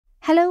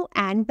Hello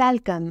and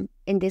welcome.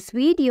 In this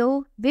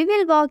video, we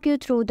will walk you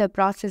through the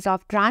process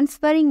of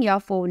transferring your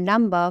phone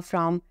number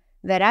from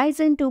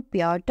Verizon to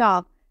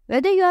PureTalk.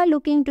 Whether you are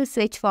looking to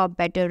switch for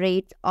better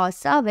rates or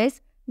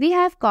service, we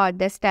have got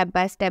the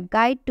step-by-step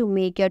guide to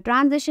make your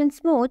transition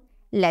smooth.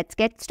 Let's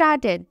get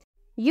started.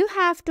 You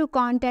have to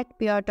contact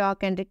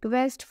PureTalk and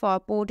request for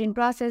port-in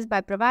process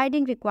by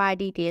providing required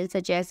details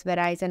such as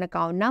Verizon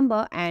account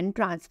number and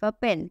transfer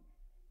PIN.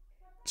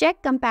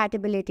 Check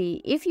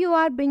compatibility. If you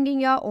are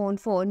bringing your own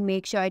phone,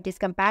 make sure it is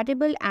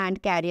compatible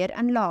and carrier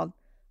unlocked.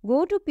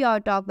 Go to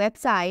PureTalk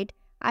website.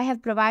 I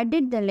have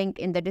provided the link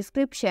in the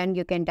description.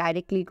 You can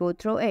directly go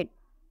through it.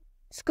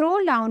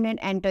 Scroll down and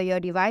enter your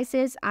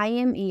device's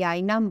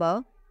IMEI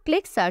number.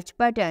 Click search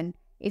button.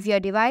 If your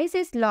device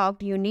is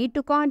locked, you need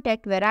to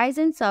contact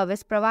Verizon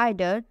service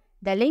provider.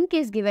 The link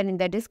is given in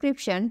the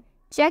description.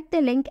 Check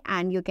the link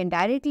and you can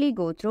directly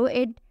go through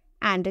it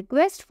and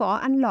request for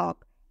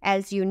unlock.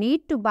 Else you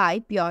need to buy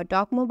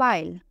PureTalk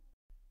Mobile.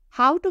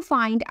 How to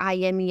find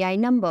IMEI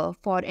number?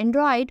 For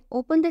Android,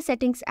 open the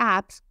Settings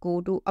apps, go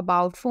to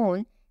About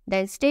Phone,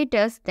 then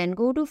Status, then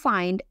go to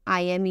Find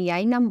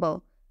IMEI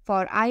number.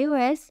 For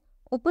iOS,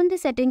 open the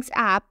Settings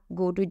app,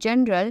 go to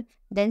General,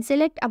 then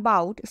select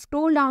About,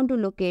 scroll down to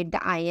locate the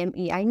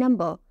IMEI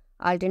number.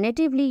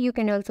 Alternatively, you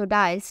can also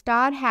dial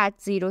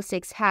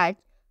 *#06#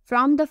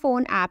 from the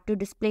phone app to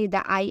display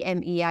the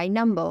IMEI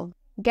number.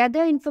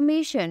 Gather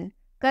information.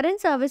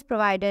 Current service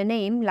provider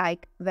name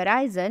like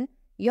Verizon,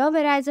 your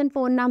Verizon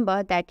phone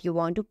number that you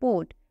want to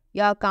port,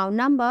 your account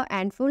number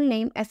and full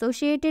name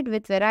associated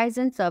with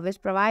Verizon service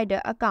provider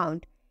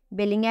account,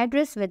 billing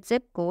address with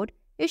zip code.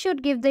 You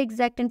should give the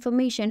exact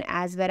information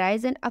as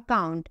Verizon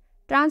account,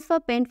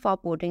 transfer PIN for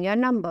porting your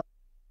number.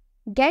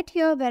 Get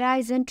your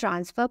Verizon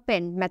transfer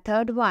PIN.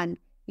 Method 1.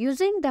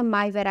 Using the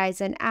My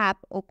Verizon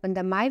app, open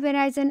the My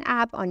Verizon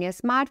app on your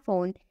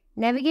smartphone.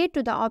 Navigate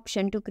to the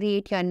option to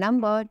create your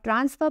number,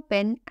 transfer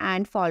PIN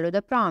and follow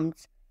the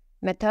prompts.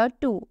 Method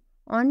 2.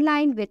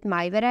 Online with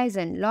My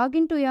Verizon. Log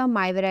into your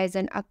My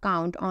Verizon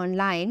account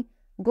online.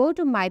 Go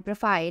to My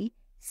Profile.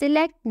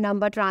 Select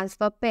Number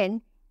Transfer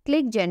PIN.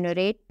 Click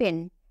Generate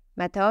PIN.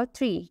 Method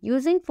 3.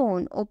 Using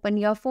phone. Open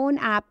your phone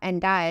app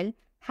and dial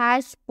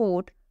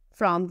 #port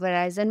from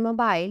Verizon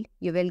Mobile.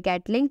 You will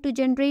get link to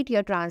generate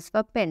your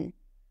transfer PIN.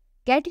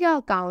 Get your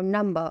account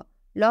number.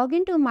 Log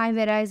into My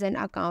Verizon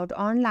account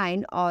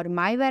online or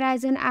My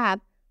Verizon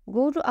app.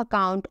 Go to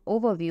Account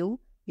Overview.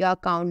 Your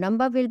account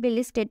number will be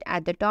listed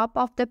at the top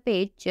of the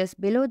page just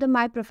below the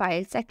My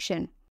Profile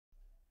section.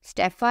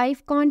 Step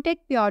 5.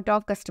 Contact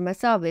PureTalk customer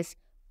service.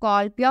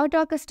 Call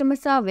PureTalk customer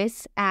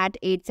service at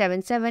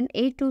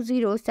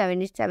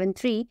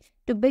 877-820-7873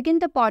 to begin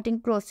the porting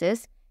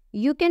process.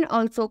 You can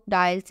also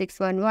dial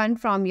 611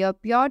 from your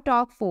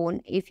PureTalk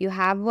phone if you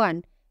have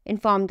one.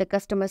 Inform the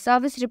customer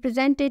service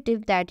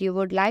representative that you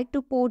would like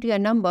to port your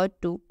number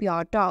to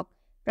PureTalk.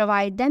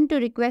 Provide them to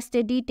request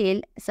a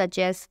detail such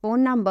as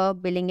phone number,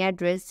 billing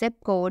address,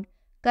 zip code,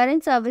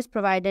 current service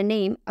provider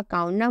name,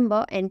 account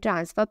number, and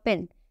transfer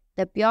PIN.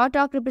 The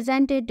PureTalk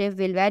representative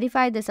will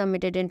verify the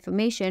submitted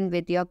information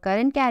with your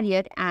current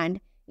carrier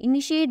and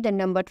initiate the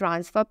number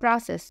transfer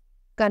process.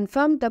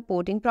 Confirm the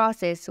porting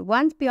process.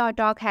 Once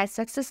PureTalk has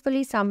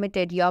successfully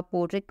submitted your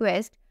port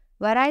request,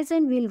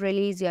 Verizon will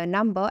release your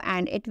number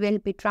and it will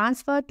be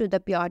transferred to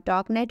the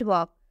PureTalk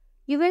network.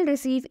 You will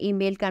receive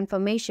email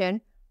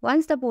confirmation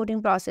once the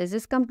porting process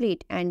is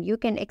complete and you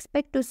can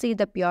expect to see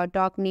the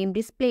PureTalk name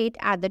displayed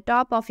at the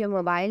top of your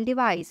mobile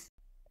device.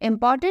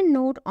 Important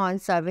note on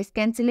service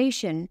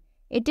cancellation.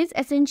 It is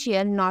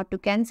essential not to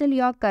cancel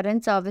your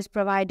current service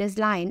provider's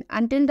line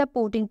until the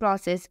porting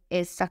process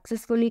is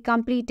successfully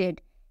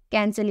completed.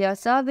 Cancel your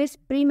service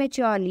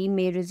prematurely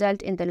may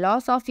result in the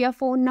loss of your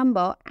phone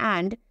number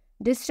and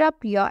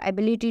disrupt your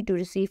ability to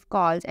receive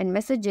calls and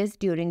messages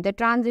during the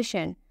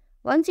transition.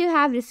 Once you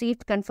have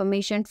received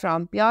confirmation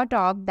from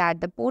PureTalk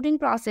that the porting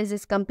process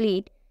is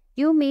complete,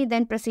 you may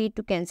then proceed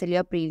to cancel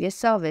your previous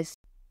service.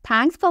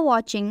 Thanks for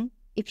watching.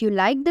 If you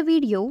liked the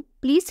video,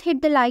 please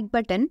hit the like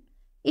button.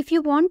 If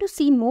you want to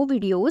see more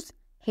videos,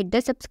 hit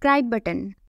the subscribe button.